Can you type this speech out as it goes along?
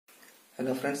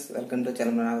Hello friends, welcome to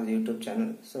చలమనాథ్ YouTube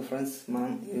channel. So friends,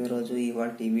 మనం ఇవాళ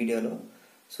వీడియోలో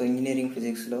ఇంజనీరింగ్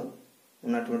ఫిజిక్స్లో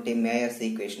ఉన్నటువంటి Mayers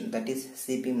equation, that is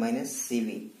CP minus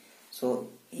CV. So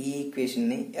ఈ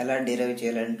ఈక్వేషన్ని ఎలా డిరైవ్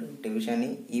చేయాలనేటువంటి విషయాన్ని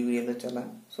ఈ వీడియోలో చాలా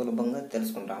సులభంగా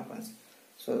తెలుసుకుంటాం ఫ్రెండ్స్.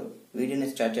 సో వీడియోని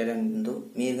స్టార్ట్ చేయడానికి ముందు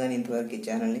మీరు కానీ ఇంతవరకు ఈ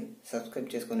ఛానల్ని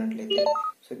సబ్స్క్రైబ్ చేసుకున్నట్లయితే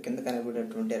కింద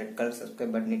కనబడేటువంటి రెడ్ కలర్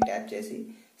సబ్స్క్రైబ్ బటన్ని ట్యాప్ చేసి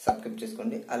సబ్స్క్రైబ్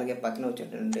చేసుకోండి. అలాగే పక్కన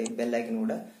వచ్చేటువంటి బెల్ ఐకన్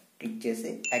కూడా క్లిక్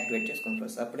చేసి యాక్టివేట్ చేసుకోండి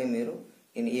ఫ్రెండ్స్. అప్పుడే మీరు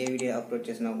నేను ఏ వీడియో అప్లోడ్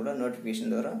చేసినా కూడా నోటిఫికేషన్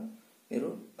ద్వారా మీరు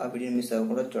ఆ వీడియోని మిస్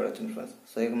అవ్వకుండా చూడొచ్చు ఫ్రెండ్స్.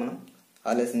 సో ఇక మనం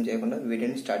ఆలస్యం చేయకుండా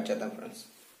వీడియోని స్టార్ట్ చేద్దాం ఫ్రెండ్స్.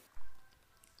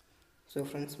 సో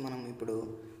ఫ్రెండ్స్, మనం ఇప్పుడు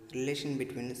relation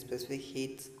between specific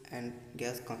heats and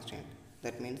gas constant,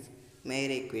 that means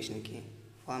mayor ఈక్వేషన్కి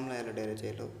formula ఎలా డెరైవ్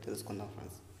చేయాలో తెలుసుకుందాం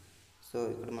ఫ్రెండ్స్. సో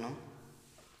ఇక్కడ మనం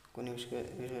కొన్ని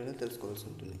విషయాలు తెలుసుకోవాల్సి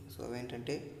ఉంటుంది. సో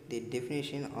అవేంటంటే the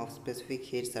definition of specific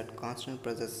heats at constant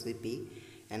pressure CP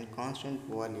and constant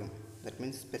volume, that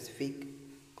means specific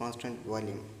constant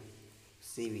volume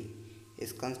CV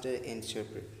is considered in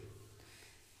separate.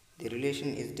 The relation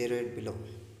is derived below.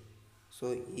 So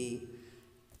ఈ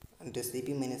అంటే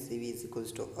CP minus CV is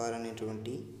equals to are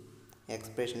అనేటువంటి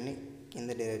ఎక్స్ప్రెషన్ని కింద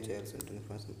derive చేయాల్సి ఉంటుంది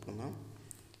friends.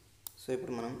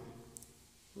 ఇప్పుడు మనం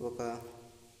ఒక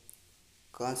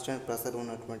constant pressure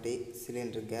ఉన్నటువంటి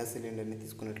సిలిండర్, గ్యాస్ సిలిండర్ని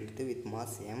తీసుకున్నట్లయితే విత్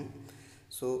మాస్ m.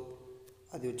 సో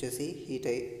అది వచ్చేసి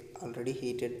ఆల్రెడీ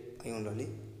హీటెడ్ అయి ఉండాలి.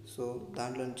 సో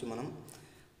దాంట్లో నుంచి మనం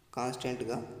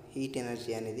కాన్స్టెంట్గా హీట్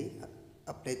ఎనర్జీ అనేది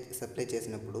సప్లై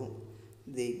చేసినప్పుడు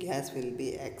the gas will be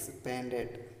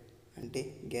expanded. అంటే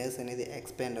గ్యాస్ అనేది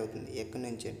ఎక్స్పాండ్ అవుతుంది. ఎక్కడి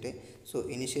నుంచి అంటే so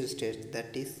initial stage,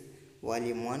 that is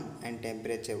volume 1 and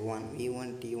temperature 1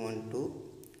 V1 T12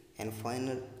 and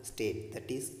final state, that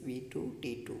is V2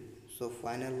 T2. So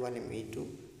final volume V2,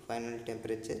 final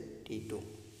temperature T2.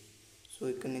 So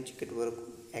ఇక్కడ నుంచి ఇక్కడి వరకు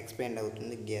ఎక్స్పాండ్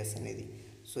అవుతుంది గ్యాస్ అనేది.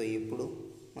 సో ఇప్పుడు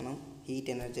మనం హీట్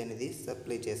ఎనర్జీ అనేది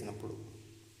సప్లై చేసినప్పుడు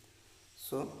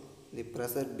so the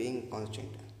pressure being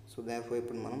constant. So దానిపై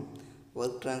ఇప్పుడు మనం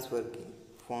వర్క్ ట్రాన్స్ఫర్కి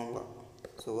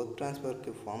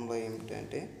ఫార్ములా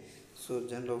ఏమిటంటే సో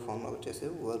జనరల్ ఫార్ములా వచ్చేసి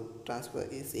work transfer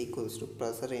is equals to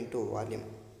pressure into volume.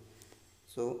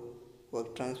 So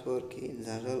work ట్రాన్స్ఫర్కి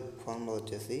general formula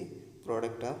వచ్చేసి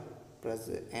product of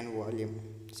pressure and volume.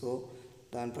 So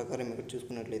దాని ప్రకారం ఇక్కడ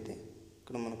చూసుకున్నట్లయితే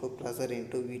ఇక్కడ మనకు pressure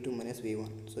into V2 minus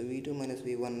V1. So V2 minus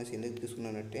V1 అనేసి ఎందుకు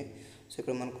తీసుకున్నట్టే సో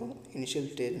ఇక్కడ మనకు ఇనిషియల్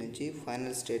స్టేట్ నుంచి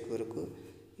ఫైనల్ స్టేట్ వరకు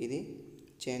ఇది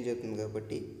చేంజ్ అవుతుంది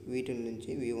కాబట్టి V2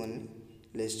 నుంచి V1ని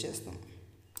లెస్ చేస్తాం.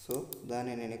 సో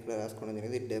దాన్ని నేను ఇక్కడ రాసుకోవడం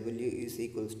జరిగింది. W is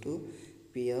equals to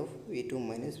P of V2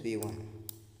 minus V1.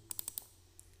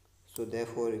 So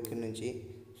therefore ఇక్కడ నుంచి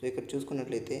సో ఇక్కడ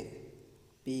చూసుకున్నట్లయితే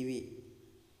పీవీ,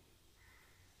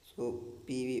 సో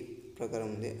పీవీ ప్రకారం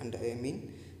ఉంది. అంటే I mean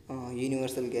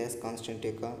universal gas constant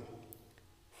యొక్క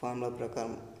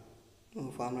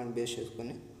ఫార్ములాని బేస్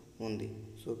చేసుకొని ఉంది.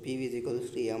 So PV is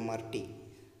equals to MRT.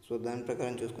 So దాని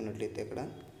ప్రకారం చూసుకున్నట్లయితే ఇక్కడ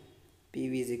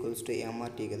PV is equals to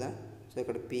MRT కదా. సో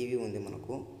ఇక్కడ పీవీ ఉంది,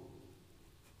 మనకు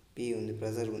పీ ఉంది,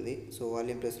 ప్రెషర్ ఉంది. సో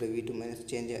వాల్యూమ్ ప్లస్లో V2 minus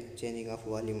changing of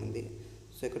volume ఉంది.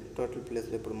 సో ఇక్కడ టోటల్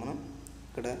ప్లేస్లో ఇప్పుడు మనం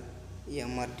ఇక్కడ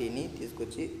ఎంఆర్టీని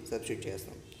తీసుకొచ్చి సబ్స్టిట్యూట్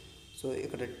చేస్తాం. సో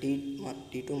ఇక్కడ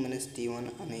T2 మైనస్ T1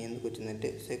 అని ఎందుకు వచ్చిందంటే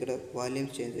సో ఇక్కడ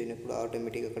వాల్యూమ్స్ చేంజ్ అయినప్పుడు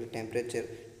ఆటోమేటిక్గా అక్కడ టెంపరేచర్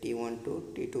T1 టు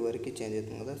T2 వరకు చేంజ్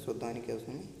అవుతుంది కదా. సో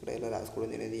దానికోసం ఇక్కడ ఇలా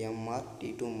రాసుకోవడం జరిగింది ఎంఆర్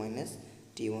T2 మైనస్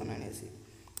T1 అనేసి.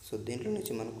 సో దీంట్లో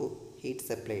నుంచి మనకు heat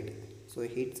supplied. So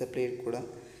heat supplied కూడా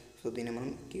సో దీన్ని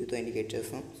మనం క్యూతో ఇండికేట్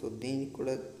చేస్తాం. సో దీనికి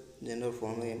కూడా జనరల్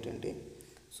ఫార్ములా ఏంటంటే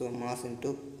so mass into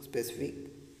specific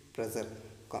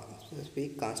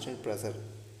constant pressure.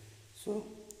 So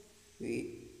ఈ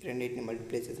రెండింటిని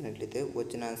మల్టిప్లై చేసినట్లయితే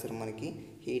వచ్చిన ఆన్సర్ మనకి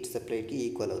హీట్ సప్లైకి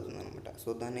ఈక్వల్ అవుతుంది అనమాట. సో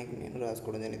దాన్ని నేను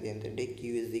రాసుకోవడం అనేది ఏంటంటే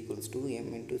Q is equals to M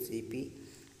into CP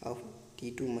of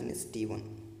T2 minus T1.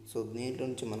 So దీంట్లో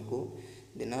నుంచి మనకు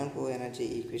the non flow energy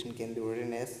equation can be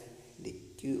written as the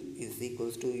Q is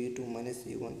equals to U2 minus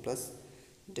U1 plus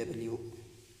W.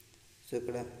 So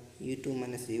ఇక్కడ U2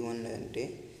 minus U1 అంటే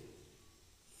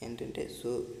ఏంటంటే so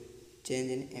change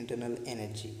in internal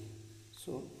energy.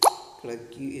 So ఇక్కడ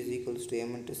Q is equals to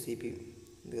M into CP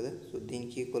ఉంది కదా. So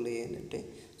దీనికి equal ఏంటంటే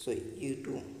so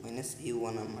U2 minus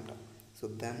U1 అనమాట. So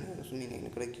దానికోసం నేను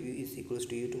ఇక్కడ Q is equals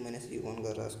to U2 minus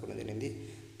U1గా రాసుకోవడం జరిగింది.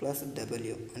 ప్లస్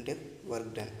W అంటే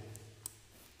వర్క్ డన్.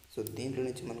 సో దీంట్లో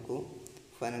నుంచి మనకు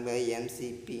ఫైనల్గా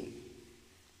MCP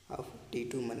of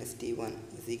T2 minus T1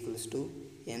 is equals to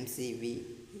MCV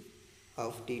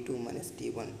of T2 minus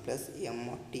T1 plus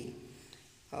MRT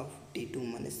of T2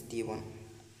 minus T1.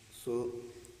 So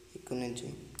ఇక్కడ నుంచి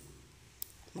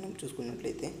మనం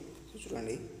చూసుకున్నట్లయితే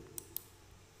చూడండి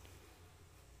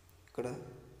ఇక్కడ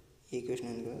ఈక్వేషన్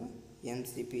ఉంది కదా,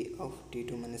 MCP of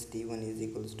T2 minus T1 is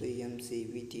equals to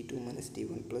MCV T2 minus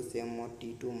T1 plus MR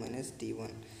T2 minus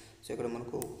T1. So ఇక్కడ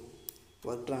మనకు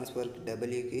వర్క్ ట్రాన్స్ఫర్కి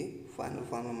డబ్ల్యూకి ఫైనల్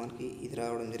ఫార్ములా మనకి ఇది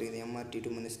రావడం జరిగింది, MR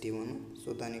T2 minus T1. So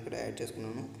దాన్ని ఇక్కడ యాడ్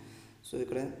చేసుకున్నాను. సో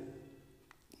ఇక్కడ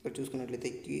చూసుకున్నట్లయితే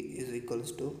Q ఈజ్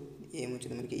ఈక్వల్స్ టు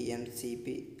ఏమొచ్చింది మనకి MCP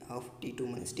of T2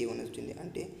 minus T1 వచ్చింది.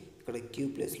 అంటే ఇక్కడ Q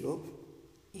ప్లస్లో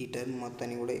ఈ టర్మ్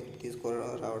మొత్తాన్ని కూడా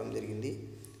రావడం జరిగింది.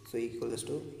 So equals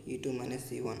to E2 minus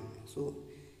E1. So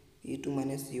E2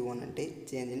 minus E1 అంటే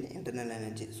change in internal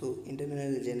energy. So internal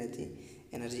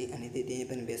energy అనేది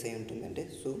దేనిపైన బేస్ అయి ఉంటుంది అంటే,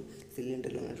 సో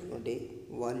సిలిండర్లో ఉన్నటువంటి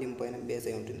వాల్యూమ్ పైన బేస్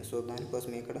అయి ఉంటుంది. సో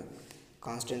దానికోసం ఇక్కడ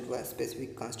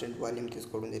స్పెసిఫిక్ కాన్స్టెంట్ వాల్యూమ్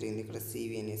తీసుకోవడం జరిగింది ఇక్కడ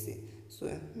CV అనేసి. సో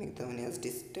మిగతావన్నీ యాజ్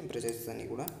టెంపరేచర్స్ అన్నీ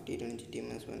కూడా T2 నుంచి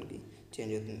T-1కి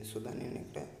చేంజ్ అవుతుంది. సో దాన్ని నేను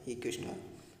ఇక్కడ ఈక్వేషన్గా,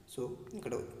 సో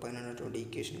ఇక్కడ పైన ఉన్నటువంటి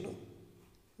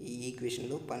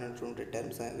ఈక్వేషన్లో పైన ఉన్నటువంటి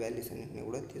టర్మ్స్ వాల్యూస్ అన్నింటినీ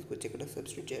కూడా తీసుకొచ్చి ఇక్కడ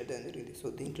సబ్స్టిట్యూట్ చేయడం జరిగింది. సో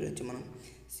దీంట్లో నుంచి మనం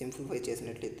సింప్లిఫై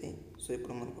చేసినట్లయితే, సో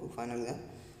ఇప్పుడు మనకు ఫైనల్గా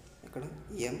ఇక్కడ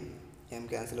M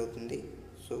క్యాన్సిల్ అవుతుంది.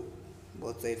 సో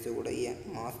బోత్ సైడ్స్ కూడా ఈ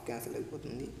మాస్ క్యాన్సిల్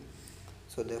అయిపోతుంది.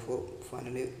 సో దేర్ఫోర్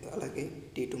ఫైనలీ అలాగే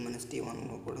T2 minus T1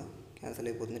 కూడా క్యాన్సిల్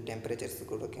అయిపోతుంది, టెంపరేచర్స్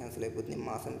కూడా క్యాన్సిల్ అయిపోతుంది,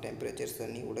 మాస్ అండ్ టెంపరేచర్స్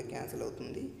అన్నీ కూడా క్యాన్సిల్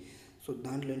అవుతుంది. సో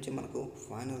దాంట్లో నుంచి మనకు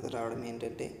ఫైనల్గా రావడం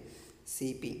ఏంటంటే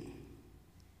CP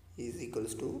is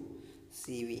equals to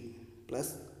CV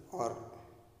plus R.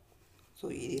 So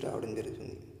ఇది రావడం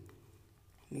జరుగుతుంది,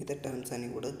 మిగతా టర్మ్స్ అన్నీ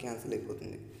కూడా క్యాన్సిల్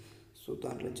అయిపోతుంది. సో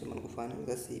దాంట్లో నుంచి మనకు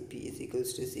ఫైనల్గా CP is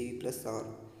equals to CV plus R.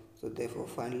 So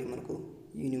therefore finally మనకు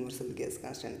universal gas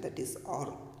constant that is R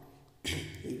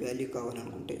ఈ వాల్యూ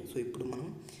కావాలనుకుంటే, సో ఇప్పుడు మనం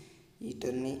ఈ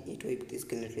టర్మ్ని ఇటువైపు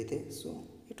తీసుకెళ్ళినట్లయితే, సో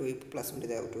ఇటువైపు ప్లస్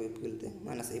ఉంటుంది, అటువైపుకి వెళ్తే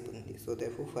మైనస్ అయిపోతుంది. సో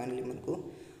దేర్ఫోర్ ఫైనలీ మనకు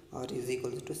R is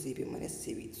equals to CP minus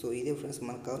CV. So ఇదే ఫ్రెండ్స్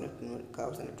మనకు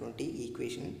కావాల్సినటువంటి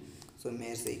ఈక్వేషన్. సో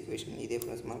మేయర్స్ ఈక్వేషన్ ఇదే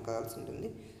ఫ్రెండ్స్ మనకు కావాల్సి ఉంటుంది.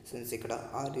 సిన్స్ ఇక్కడ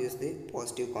R is the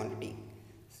positive quantity,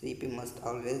 CP must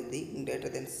always the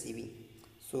greater than CV.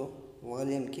 So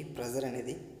వాల్యూమ్కి pressure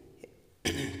అనేది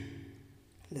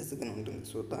లెస్గా ఉంటుంది.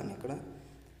 సో దాన్ని ఇక్కడ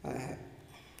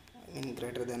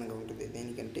గ్రేటర్ దాన్గా ఉంటుంది.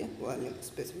 దేనికంటే వాల్యూమ్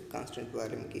స్పెసిఫిక్ కాన్స్టెంట్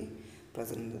వాల్యూమ్కి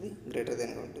ప్రెజర్ అనేది గ్రేటర్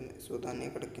దాన్గా ఉంటుంది. సో దాన్ని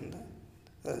ఇక్కడ కింద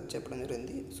చెప్పడం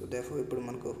జరిగింది. సో దేర్ఫోర్ ఇప్పుడు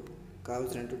మనకు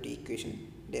కావాల్సినటువంటి ఈక్వేషన్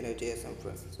డెరైవ్ చేస్తాం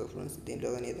ఫ్రెండ్స్. సో ఫ్రెండ్స్ దీంట్లో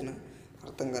కానీ ఏదైనా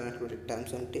అర్థం కానటువంటి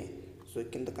టర్మ్స్ ఉంటే సో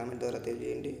కింద కామెంట్ ద్వారా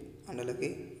తెలియజేయండి. అండ్ అలాగే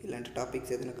ఇలాంటి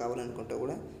టాపిక్స్ ఏదైనా కావాలనుకుంటే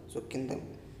కూడా సో కింద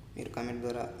మీరు కామెంట్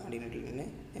ద్వారా అడిగినట్లనే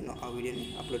నేను ఆ వీడియోని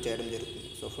అప్లోడ్ చేయడం జరుగుతుంది.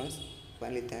 So friends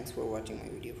finally thanks for watching my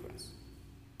video friends.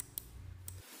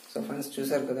 So friends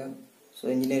చూసారు కదా, సో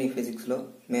ఇంజనీరింగ్ ఫిజిక్స్లో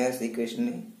మేయర్స్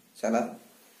ఈక్వేషన్ని చాలా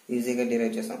ఈజీగా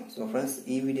డిరైవ్ చేసాం. సో ఫ్రెండ్స్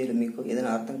ఈ వీడియోలో మీకు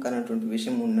ఏదైనా అర్థం కానటువంటి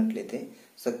విషయం ఉన్నట్లయితే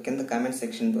సో కింద కామెంట్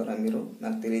సెక్షన్ ద్వారా మీరు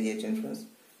నాకు తెలియజేయచ్చు ఫ్రెండ్స్.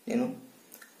 నేను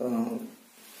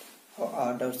ఆ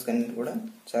డౌట్స్ అన్నింటి కూడా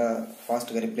చాలా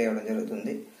ఫాస్ట్గా రిప్లై అవ్వడం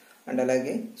జరుగుతుంది. అండ్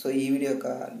అలాగే సో ఈ వీడియో యొక్క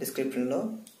డిస్క్రిప్షన్లో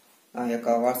ఆ యొక్క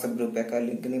వాట్సాప్ గ్రూప్ యొక్క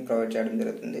లింక్ని ప్రొవైడ్ చేయడం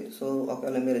జరుగుతుంది. సో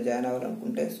ఒకవేళ మీరు జాయిన్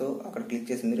అవ్వాలనుకుంటే సో అక్కడ క్లిక్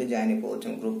చేసి మీరు జాయిన్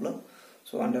అయిపోవచ్చు గ్రూప్లో.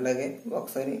 సో అండ్ అలాగే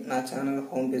ఒకసారి నా ఛానల్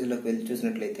హోమ్ పేజ్లోకి వెళ్ళి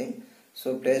చూసినట్లయితే సో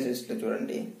ప్లేస్ లిస్ట్లో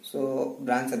చూడండి. సో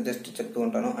బ్రాంచ్ సబ్జెక్ట్ చెప్తూ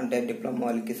ఉంటాను, అంటే డిప్లొమా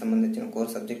వాళ్ళకి సంబంధించిన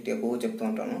కోర్స్ సబ్జెక్ట్ ఎక్కువ చెప్తూ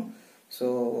ఉంటాను. సో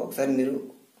ఒకసారి మీరు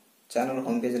ఛానల్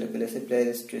హోమ్ పేజ్లోకి వెళ్ళేసి ప్లే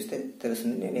లిస్ట్ చూస్తే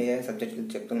తెలుస్తుంది నేను ఏ సబ్జెక్టులు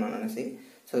చెప్తున్నాను అనేసి.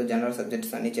 సో జనరల్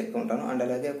సబ్జెక్ట్స్ అన్నీ చెప్తూ ఉంటాను, అండ్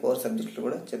అలాగే కోర్స్ సబ్జెక్టులు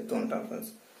కూడా చెప్తూ ఉంటాను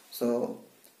ఫ్రెండ్స్. సో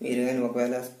మీరు కానీ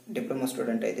ఒకవేళ డిప్లొమా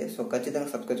స్టూడెంట్ అయితే సో ఖచ్చితంగా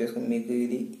సబ్స్క్రైబ్ చేసుకుని మీకు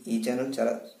ఈ ఛానల్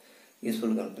చాలా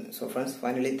యూస్ఫుల్గా ఉంటుంది. So friends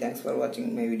finally thanks for watching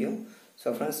my video.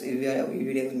 So friends ఈ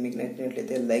వీడియో మీకు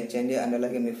నచ్చినట్లయితే లైక్ చేయండి, అండ్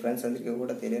అలాగే మీ ఫ్రెండ్స్ అందరికీ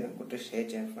కూడా తెలియాలనుకుంటే షేర్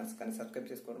చేయండి ఫ్రెండ్స్. కానీ సబ్స్క్రైబ్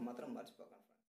చేసుకోవడం మాత్రం మర్చిపోకండి.